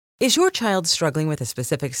Is your child struggling with a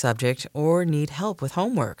specific subject or need help with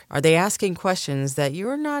homework? Are they asking questions that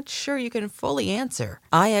you're not sure you can fully answer?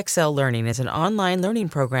 IXL Learning is an online learning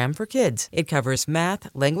program for kids. It covers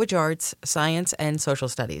math, language arts, science, and social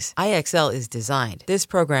studies. IXL is designed. This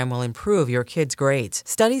program will improve your kids' grades.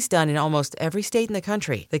 Studies done in almost every state in the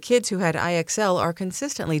country. The kids who had IXL are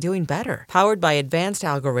consistently doing better. Powered by advanced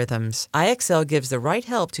algorithms, IXL gives the right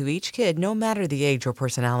help to each kid no matter the age or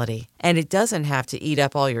personality. And it doesn't have to eat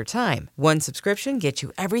up all your time. One subscription gets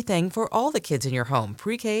you everything for all the kids in your home,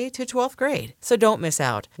 pre-K to 12th grade. So don't miss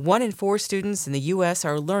out. 1 in 4 students in the U.S.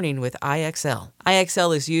 are learning with IXL.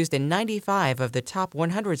 IXL is used in 95 of the top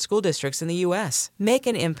 100 school districts in the U.S. Make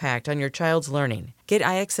an impact on your child's learning. Get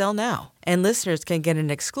IXL now. And listeners can get an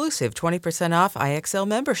exclusive 20% off IXL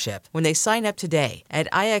membership when they sign up today at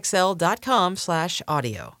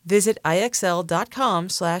IXL.com/audio. Visit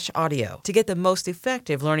IXL.com/audio to get the most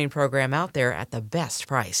effective learning program out there at the best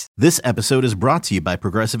price. This episode is brought to you by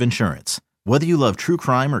Progressive Insurance. Whether you love true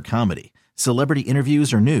crime or comedy, celebrity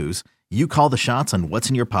interviews or news, you call the shots on what's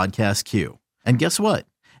in your podcast queue. And guess what?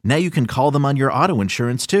 Now you can call them on your auto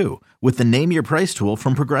insurance too with the Name Your Price tool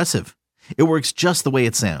from Progressive. It works just the way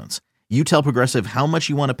it sounds. You tell Progressive how much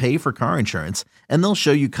you want to pay for car insurance, and they'll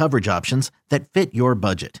show you coverage options that fit your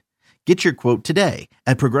budget. Get your quote today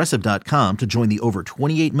at Progressive.com to join the over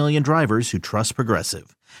 28 million drivers who trust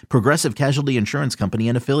Progressive. Progressive Casualty Insurance Company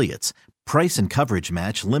and Affiliates. Price and coverage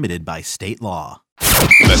match limited by state law.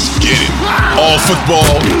 Let's get it. All football,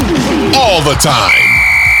 all the time.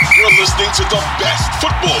 You're listening to the best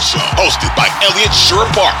football show, hosted by Elliot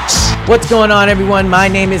Shore-Parks. What's going on, everyone? My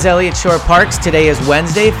name is Elliot Shore-Parks. Today is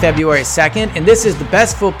Wednesday, February 2nd, and this is the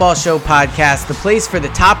Best Football Show podcast, the place for the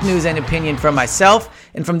top news and opinion from myself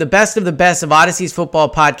and from the best of Odyssey's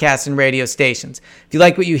football podcasts and radio stations. If you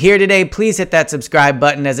like what you hear today, please hit that subscribe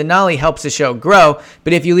button, as it not only helps the show grow,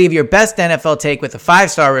 but if you leave your best NFL take with a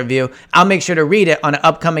 5-star review, I'll make sure to read it on an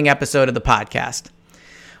upcoming episode of the podcast.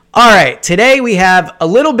 All right, today we have a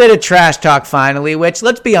little bit of trash talk finally, which,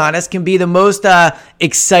 let's be honest, can be the most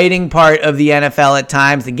exciting part of the NFL at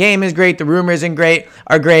times. The game is great, the rumors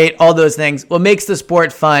are great, all those things. What makes the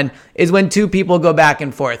sport fun is when two people go back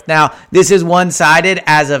and forth. Now, this is one-sided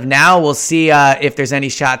as of now. We'll see if there's any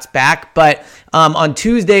shots back, but on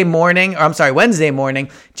Wednesday morning,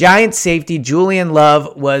 Giants safety Julian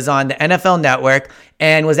Love was on the NFL Network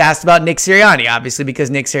and was asked about Nick Sirianni, obviously, because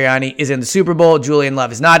Nick Sirianni is in the Super Bowl. Julian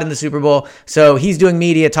Love is not in the Super Bowl, so he's doing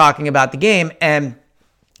media talking about the game, and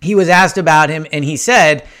he was asked about him, and he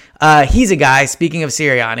said he's a guy, speaking of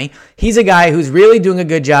Sirianni, he's a guy who's really doing a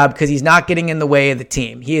good job because he's not getting in the way of the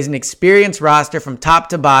team. He is an experienced roster from top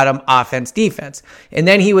to bottom, offense, defense. And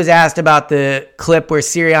then he was asked about the clip where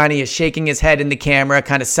Sirianni is shaking his head in the camera,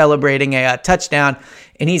 kind of celebrating a touchdown.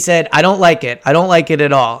 And he said, I don't like it. I don't like it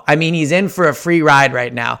at all. I mean, he's in for a free ride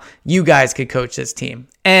right now. You guys could coach this team.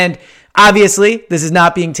 And obviously, this is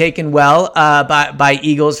not being taken well by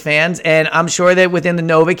Eagles fans, and I'm sure that within the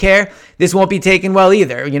NovaCare, this won't be taken well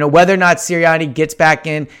either. You know, whether or not Sirianni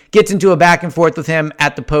gets into a back and forth with him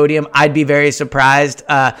at the podium, I'd be very surprised.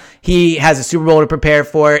 He has a Super Bowl to prepare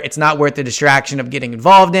for. It's not worth the distraction of getting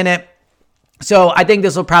involved in it. So I think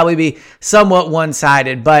this will probably be somewhat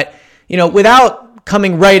one-sided, but, you know, without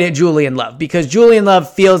coming right at Julian Love, because Julian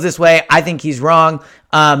Love feels this way. I think he's wrong,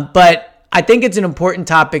 but I think it's an important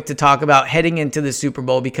topic to talk about heading into the Super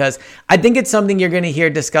Bowl, because I think it's something you're going to hear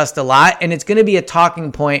discussed a lot, and it's going to be a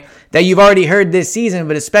talking point that you've already heard this season,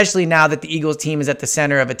 but especially now that the Eagles team is at the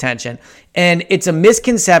center of attention. And it's a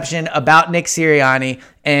misconception about Nick Sirianni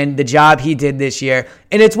and the job he did this year,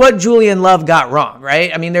 and it's what Julian Love got wrong,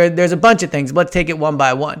 right? I mean, there's a bunch of things, but let's take it one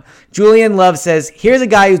by one. Julian Love says, here's a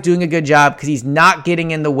guy who's doing a good job because he's not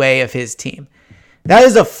getting in the way of his team. That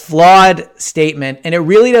is a flawed statement, and it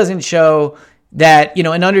really doesn't show that, you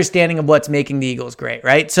know, an understanding of what's making the Eagles great,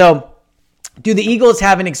 right? So, do the Eagles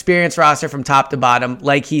have an experienced roster from top to bottom,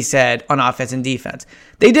 like he said, on offense and defense?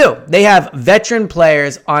 They do. They have veteran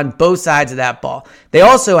players on both sides of that ball. They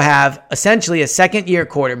also have essentially a second-year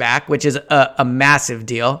quarterback, which is a massive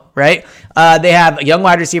deal, right? They have a young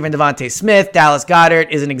wide receiver in Devontae Smith. Dallas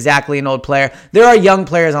Goedert isn't exactly an old player. There are young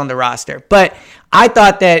players on the roster, but I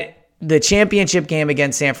thought that the championship game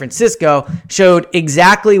against San Francisco showed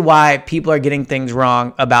exactly why people are getting things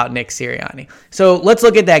wrong about Nick Sirianni. So let's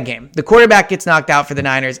look at that game. The quarterback gets knocked out for the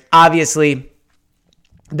Niners. Obviously,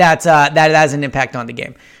 that has an impact on the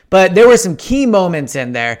game. But there were some key moments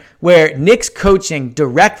in there where Nick's coaching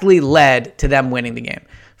directly led to them winning the game.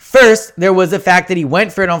 First, there was the fact that he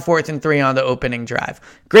went for it on 4th and 3 on the opening drive.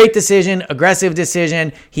 Great decision, aggressive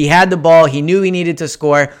decision. He had the ball. He knew he needed to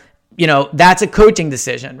score. that's a coaching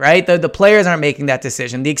decision, right? The players aren't making that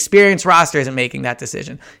decision. The experienced roster isn't making that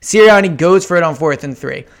decision. Sirianni goes for it on 4th and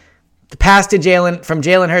 3. The pass to from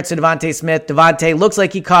Jalen Hurts to Devontae Smith. Devontae looks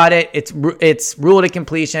like he caught it. It's ruled a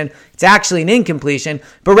completion. It's actually an incompletion.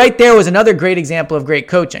 But right there was another great example of great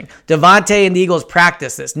coaching. Devontae and the Eagles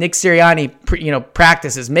practice this. Nick Sirianni,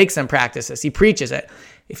 makes them practice this. He preaches it.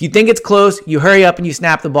 If you think it's close, you hurry up and you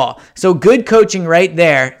snap the ball. So good coaching right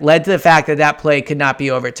there led to the fact that play could not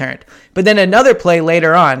be overturned. But then another play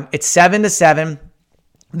later on, it's 7-7.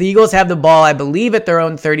 The Eagles have the ball, I believe, at their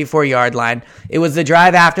own 34-yard line. It was the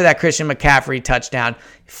drive after that Christian McCaffrey touchdown.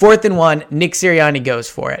 4th and 1, Nick Sirianni goes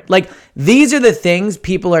for it. These are the things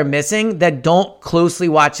people are missing that don't closely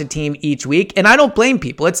watch the team each week. And I don't blame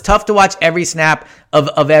people. It's tough to watch every snap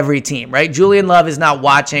of every team, right? Julian Love is not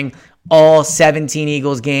watching all 17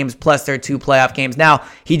 Eagles games plus their 2 playoff games. Now,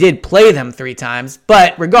 he did play them 3 times,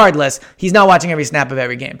 but regardless, he's not watching every snap of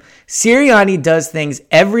every game. Sirianni does things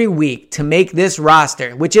every week to make this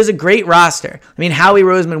roster, which is a great roster. I mean, Howie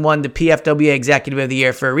Roseman won the PFWA Executive of the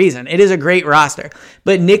Year for a reason. It is a great roster.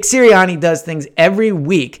 But Nick Sirianni does things every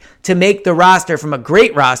week to make the roster from a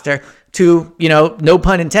great roster to, no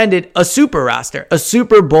pun intended, a super roster, a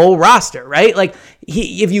Super Bowl roster, right?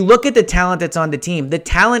 If you look at the talent that's on the team, the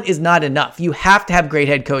talent is not enough. You have to have great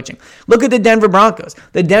head coaching. Look at the Denver Broncos.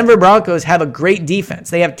 The Denver Broncos have a great defense.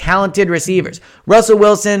 They have talented receivers. Russell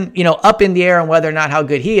Wilson, up in the air on whether or not how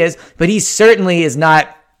good he is, but he certainly is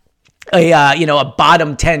not a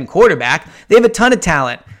bottom 10 quarterback. They have a ton of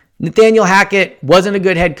talent. Nathaniel Hackett wasn't a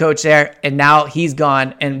good head coach there, and now he's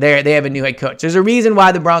gone, and they have a new head coach. There's a reason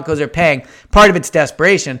why the Broncos are paying. Part of it's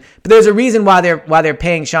desperation, but there's a reason why they're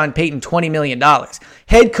paying Sean Payton $20 million.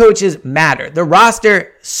 Head coaches matter. The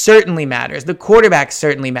roster certainly matters. The quarterback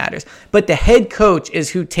certainly matters. But the head coach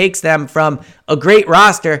is who takes them from a great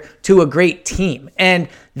roster to a great team. And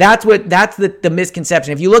that's the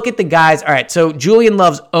misconception. If you look at the guys, all right, so Julian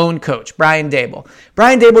Love's own coach, Brian Daboll.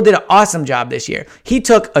 Brian Daboll did an awesome job this year. He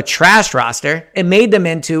took a trash roster and made them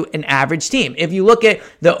into an average team. If you look at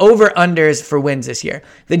the over-unders for wins this year,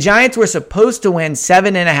 the Giants were supposed to win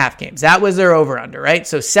 7.5 games. That was their over-under, right?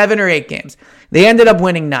 So 7 or 8 games. They ended up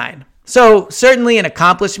winning 9. So certainly an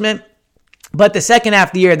accomplishment, but the second half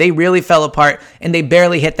of the year, they really fell apart and they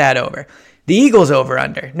barely hit that over. The Eagles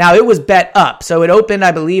over-under. Now, it was bet up. So it opened,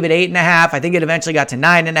 I believe, at 8.5. I think it eventually got to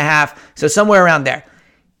 9.5. So somewhere around there.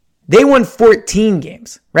 They won 14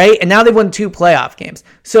 games, right? And now they've won 2 playoff games.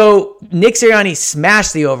 So Nick Sirianni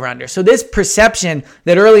smashed the over-under. So this perception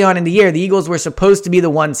that early on in the year, the Eagles were supposed to be the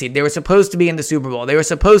 1 seed. They were supposed to be in the Super Bowl. They were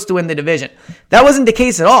supposed to win the division. That wasn't the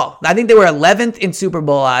case at all. I think they were 11th in Super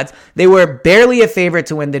Bowl odds. They were barely a favorite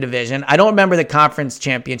to win the division. I don't remember the conference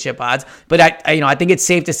championship odds, but I think it's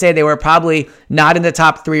safe to say they were probably not in the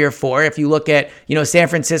top 3 or 4. If you look at, San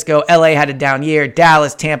Francisco, LA had a down year,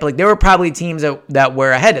 Dallas, Tampa, there were probably teams that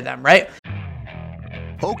were ahead of them, right?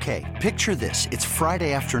 Okay, picture this. It's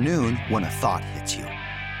Friday afternoon when a thought hits you.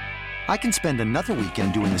 I can spend another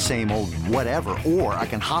weekend doing the same old whatever, or I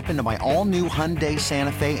can hop into my all-new Hyundai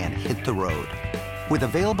Santa Fe and hit the road. With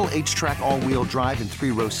available H-Track all-wheel drive and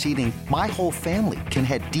 3-row seating, my whole family can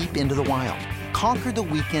head deep into the wild. Conquer the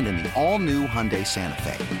weekend in the all-new Hyundai Santa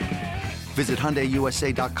Fe. Visit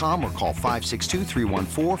HyundaiUSA.com or call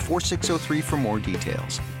 562-314-4603 for more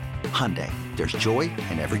details. Hyundai, there's joy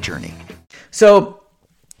in every journey. So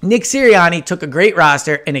Nick Sirianni took a great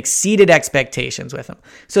roster and exceeded expectations with him.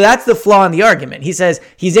 So that's the flaw in the argument. He says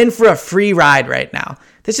he's in for a free ride right now.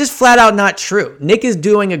 That's just flat out not true. Nick is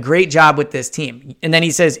doing a great job with this team. And then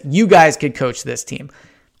he says, you guys could coach this team.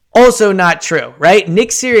 Also not true, right? Nick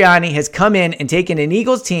Sirianni has come in and taken an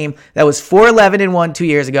Eagles team that was 4-11-1 2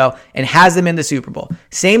 years ago and has them in the Super Bowl.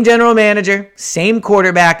 Same general manager, same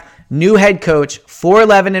quarterback, new head coach,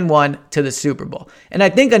 4-11-1 to the Super Bowl. And I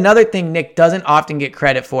think another thing Nick doesn't often get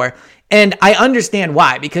credit for, and I understand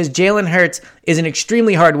why, because Jalen Hurts is an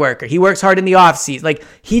extremely hard worker. He works hard in the offseason.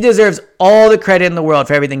 He deserves all the credit in the world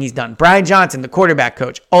for everything he's done. Brian Johnson, the quarterback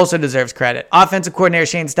coach, also deserves credit. Offensive coordinator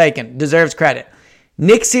Shane Steichen deserves credit.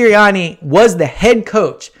 Nick Sirianni was the head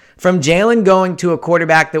coach from Jalen going to a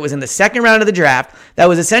quarterback that was in the second round of the draft, that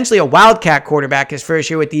was essentially a wildcat quarterback his first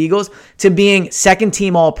year with the Eagles, to being second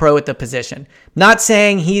team All-Pro at the position. Not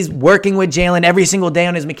saying he's working with Jalen every single day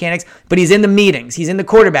on his mechanics, but he's in the meetings. He's in the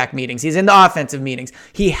quarterback meetings. He's in the offensive meetings.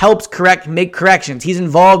 He helps make corrections. He's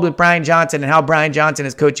involved with Brian Johnson and how Brian Johnson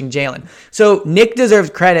is coaching Jalen. So Nick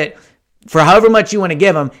deserves credit for however much you want to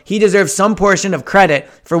give him. He deserves some portion of credit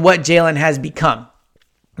for what Jalen has become.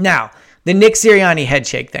 Now, the Nick Sirianni head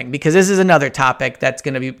shake thing, because this is another topic that's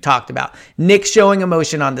going to be talked about. Nick showing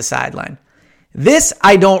emotion on the sideline. This,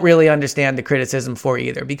 I don't really understand the criticism for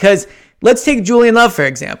either, because let's take Julian Love, for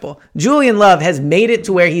example. Julian Love has made it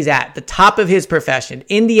to where he's at, the top of his profession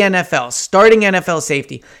in the NFL, starting NFL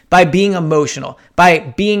safety, by being emotional,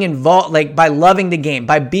 by being involved, like by loving the game,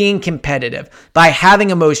 by being competitive, by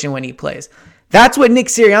having emotion when he plays. That's what Nick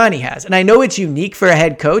Sirianni has. And I know it's unique for a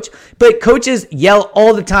head coach, but coaches yell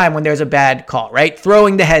all the time when there's a bad call, right?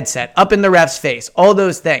 Throwing the headset up in the ref's face, all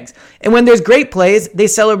those things. And when there's great plays, they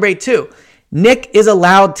celebrate too. Nick is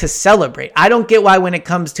allowed to celebrate. I don't get why when it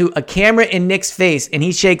comes to a camera in Nick's face and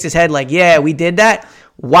he shakes his head like, yeah, we did that,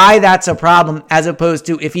 why that's a problem, as opposed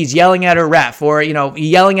to if he's yelling at a ref or,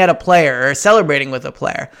 yelling at a player or celebrating with a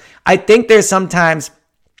player. I think there's sometimes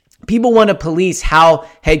people want to police how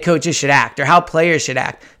head coaches should act or how players should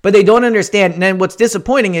act, but they don't understand. And then what's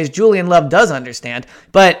disappointing is Julian Love does understand,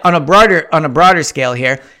 but on a broader scale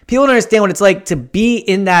here, people don't understand what it's like to be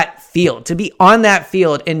in that field, to be on that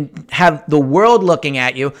field and have the world looking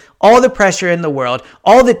at you, all the pressure in the world,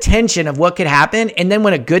 all the tension of what could happen. And then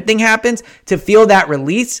when a good thing happens, to feel that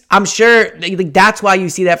release. I'm sure that's why you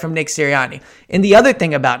see that from Nick Sirianni. And the other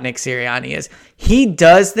thing about Nick Sirianni is he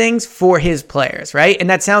does things for his players, right? And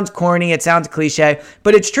that sounds corny, it sounds cliche,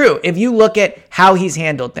 but it's true. If you look at how he's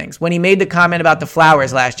handled things, when he made the comment about the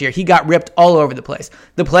flowers last year, he got ripped all over the place.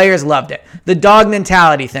 The players loved it. The dog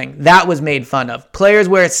mentality thing, that was made fun of. Players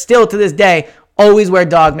wear it still to this day, always wear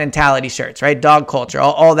dog mentality shirts, right? Dog culture,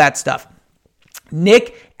 all that stuff.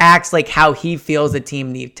 Nick acts like how he feels the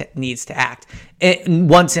team needs to act and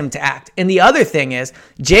wants him to act. And the other thing is,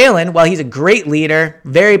 Jalen, while he's a great leader,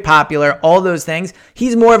 very popular, all those things,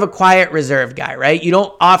 he's more of a quiet, reserved guy, right? You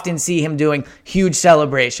don't often see him doing huge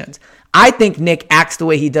celebrations. I think Nick acts the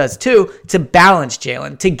way he does too, to balance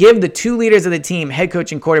Jalen, to give the two leaders of the team, head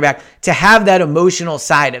coach and quarterback, to have that emotional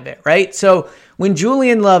side of it, right? So when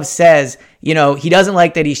Julian Love says, he doesn't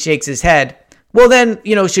like that he shakes his head, well then,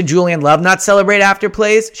 should Julian Love not celebrate after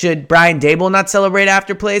plays? Should Brian Daboll not celebrate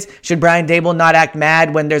after plays? Should Brian Daboll not act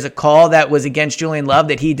mad when there's a call that was against Julian Love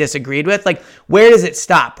that he disagreed with? Like, where does it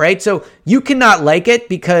stop, right? So you cannot like it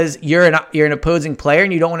because you're an opposing player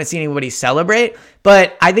and you don't want to see anybody celebrate.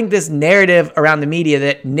 But I think this narrative around the media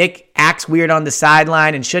that Nick acts weird on the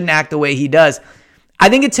sideline and shouldn't act the way he does, I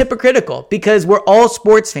think it's hypocritical because we're all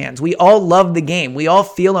sports fans. We all love the game. We all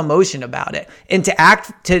feel emotion about it. And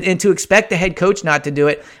to expect the head coach not to do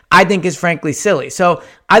it, I think is frankly silly. So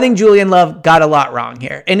I think Julian Love got a lot wrong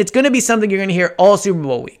here. And it's going to be something you're going to hear all Super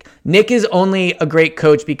Bowl week. Nick is only a great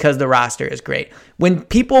coach because the roster is great. When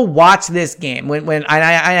people watch this game,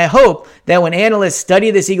 I hope that when analysts study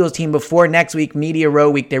this Eagles team before next week, Media Row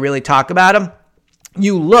week, they really talk about them.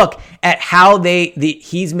 You look at how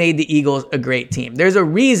he's made the Eagles a great team. There's a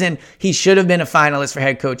reason he should have been a finalist for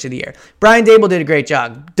head coach of the year. Brian Daboll did a great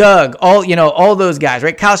job. Doug, all those guys,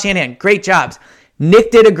 right? Kyle Shanahan, great jobs.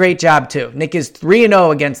 Nick did a great job too. Nick is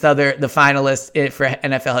 3-0 against the finalists for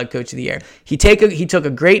NFL head coach of the year. He took a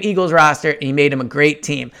great Eagles roster and he made them a great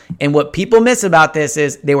team. And what people miss about this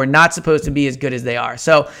is they were not supposed to be as good as they are.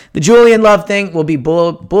 So the Julian Love thing will be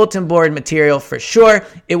bulletin board material for sure.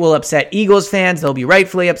 It will upset Eagles fans. They'll be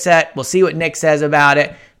rightfully upset. We'll see what Nick says about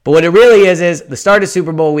it. But what it really is the start of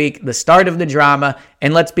Super Bowl week, the start of the drama.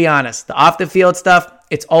 And let's be honest, the off the field stuff,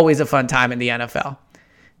 it's always a fun time in the NFL.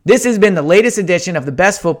 This has been the latest edition of the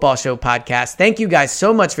Best Football Show podcast. Thank you guys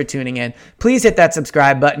so much for tuning in. Please hit that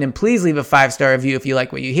subscribe button and please leave a 5-star review if you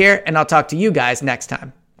like what you hear, and I'll talk to you guys next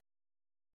time.